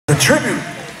tribute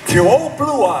to Old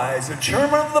Blue Eyes, the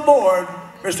chairman of the board,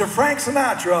 Mr. Frank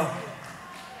Sinatra,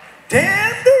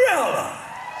 Dan Barrella.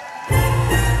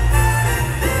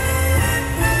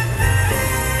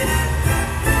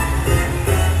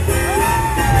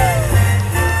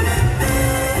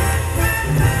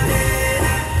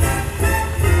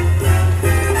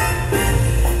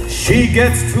 She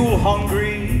gets too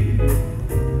hungry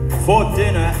for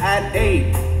dinner at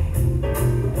 8.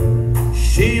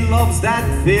 She loves that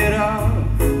theater,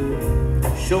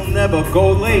 she'll never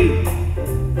go late.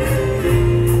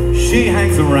 She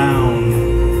hangs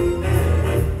around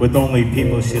with only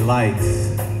people she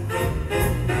likes.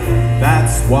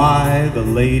 That's why the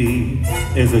lady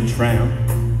is a tramp.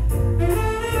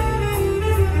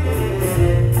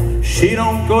 She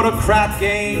don't go to crap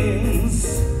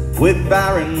games with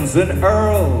barons and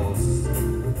earls,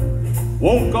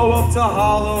 won't go up to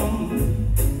Harlem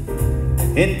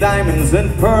in diamonds and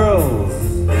pearls,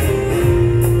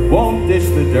 won't dish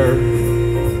the dirt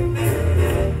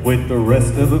with the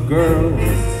rest of the girls.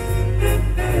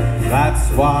 That's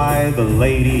why the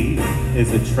lady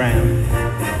is a tramp.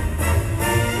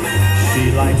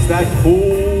 She likes that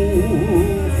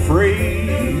cool, free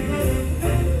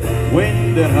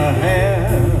wind in her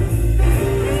hair,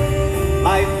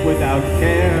 life without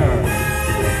care.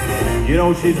 You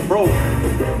know she's broke,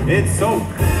 it's so,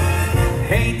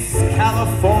 hates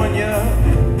California,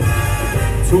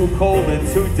 too cold and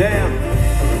too damp.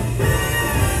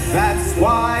 That's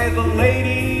why the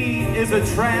lady is a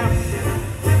tramp.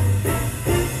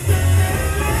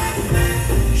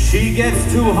 She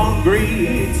gets too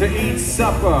hungry to eat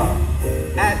supper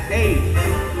at 8.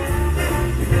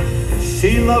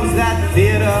 She loves that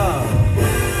theater,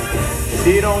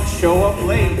 she don't show up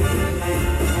late.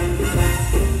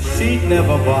 She'd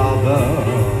never bother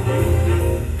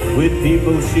with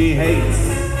people she hates.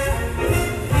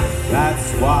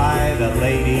 That's why the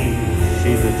lady,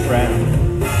 she's a tramp.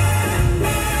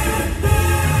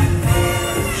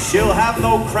 She'll have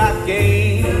no crap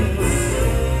games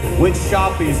with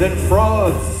sharpies and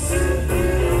frauds,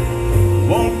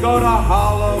 won't go to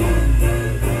Harlem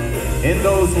in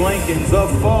those Lincolns or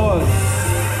Fords.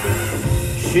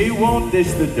 She won't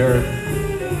dish the dirt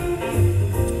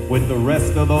with the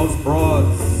rest of those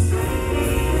broads.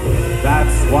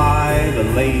 That's why the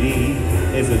lady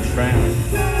is a tramp.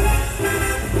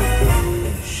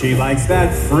 She likes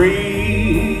that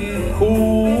free,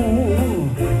 cool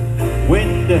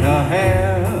wind in her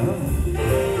hair,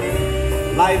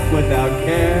 life without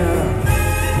care.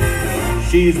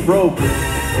 She's broke,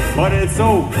 but it's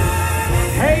oak,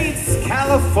 hates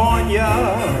California,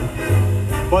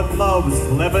 but loves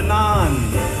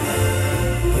Lebanon.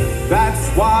 That's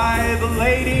why the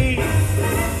lady,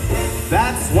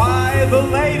 that's why the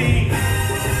lady,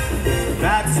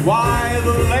 that's why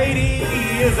the lady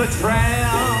is a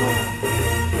tramp.